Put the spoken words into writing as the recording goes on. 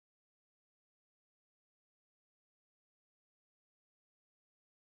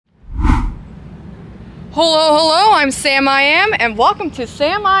Hello, I'm Sam I Am, and welcome to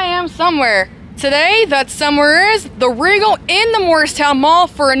Sam I Am Somewhere. Today, that somewhere is the Regal in the Morristown Mall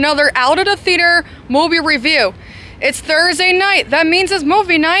for another out of the theater movie review. It's Thursday night, that means it's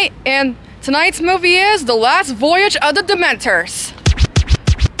movie night, and tonight's movie is The Last Voyage of the Dementers.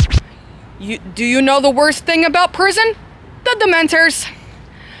 Do you know the worst thing about prison? The Dementers.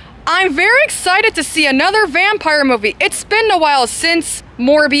 I'm very excited to see another vampire movie. It's been a while since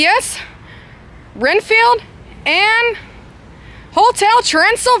Morbius, Renfield, and Hotel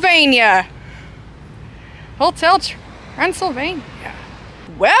Transylvania. Hotel Transylvania.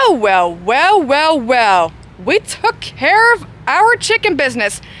 Well. We took care of our chicken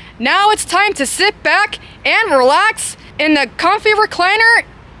business. Now it's time to sit back and relax in the comfy recliner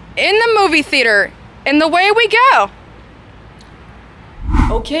in the movie theater. And away we go.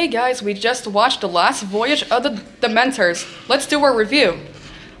 Okay guys, we just watched The Last Voyage of the Dementers. Let's do our review.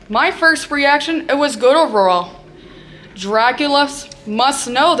 My first reaction, it was good overall. Dracula must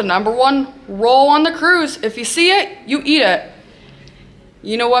know the #1 role on the cruise. If you see it, you eat it.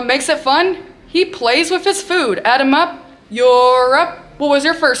 You know what makes it fun? He plays with his food. Add him up, you're up. What was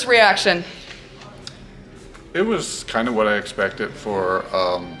your first reaction? It was kind of what I expected for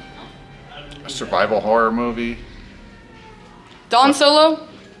a survival horror movie. Don Solo,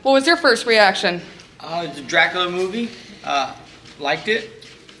 what was your first reaction? It's a Dracula movie. Liked it.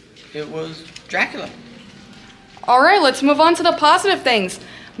 It was Dracula. Alright, let's move on to the positive things.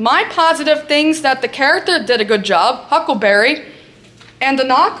 My positive things that the character did a good job, Huckleberry, and the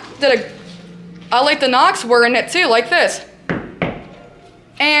knock I like the knocks were in it too, like this.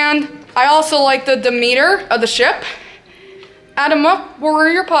 And I also like the Demeter of the ship. Add them up, what were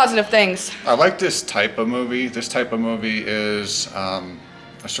your positive things? I like this type of movie. This type of movie is a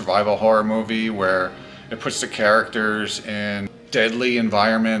survival horror movie where it puts the characters in deadly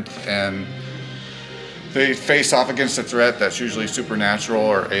environment and they face off against a threat that's usually supernatural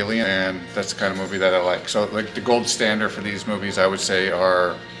or alien, and that's the kind of movie that I like. So like the gold standard for these movies I would say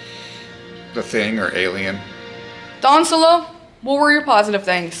are The Thing or Alien. Don Solo, what were your positive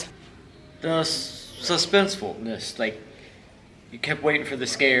things? The suspensefulness, like you kept waiting for the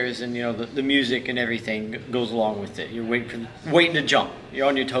scares, and you know the music and everything goes along with it. You're waiting to jump. You're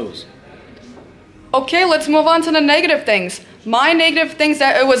on your toes. Okay, let's move on to the negative things. My negative things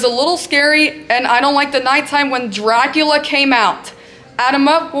that it was a little scary, and I don't like the nighttime when Dracula came out. Add them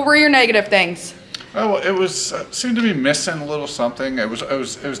up. What were your negative things? Oh, well, it was seemed to be missing a little something. It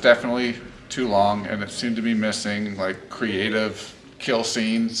was definitely too long, and it seemed to be missing like creative kill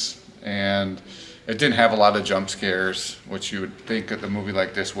scenes, and it didn't have a lot of jump scares, which you would think that a movie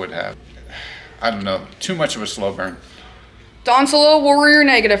like this would have. I don't know, too much of a slow burn. Don Solo, what were your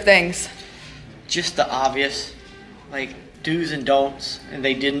negative things? Just the obvious, like do's and don'ts, and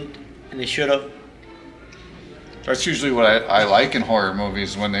they didn't, and they should have. That's usually what I like in horror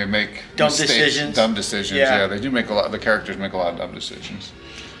movies, when they make dumb mistakes, decisions. Dumb decisions, yeah. They do make a lot. The characters make a lot of dumb decisions.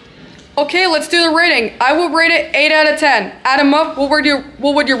 Okay, let's do the rating. I will rate it 8 out of 10. Add them up. What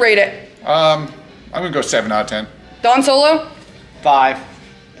would you rate it? I'm gonna go 7 out of 10. Don Solo? 5.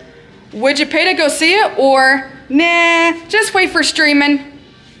 Would you pay to go see it, or nah, just wait for streaming?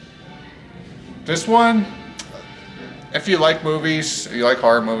 This one, if you like movies, you like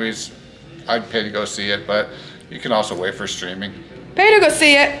horror movies, I'd pay to go see it, but you can also wait for streaming. Pay to go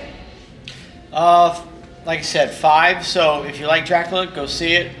see it. Like I said, 5, so if you like Dracula, go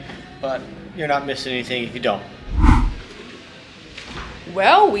see it, but you're not missing anything if you don't.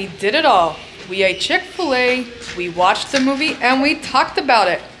 Well, we did it all. We ate Chick-fil-A, we watched the movie, and we talked about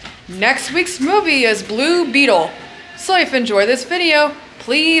it. Next week's movie is Blue Beetle. So if you enjoyed this video,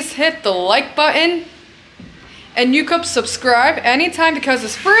 please hit the like button. And you can subscribe anytime because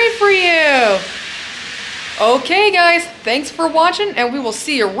it's free for you. Okay guys, thanks for watching, and we will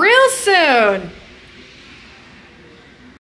see you real soon.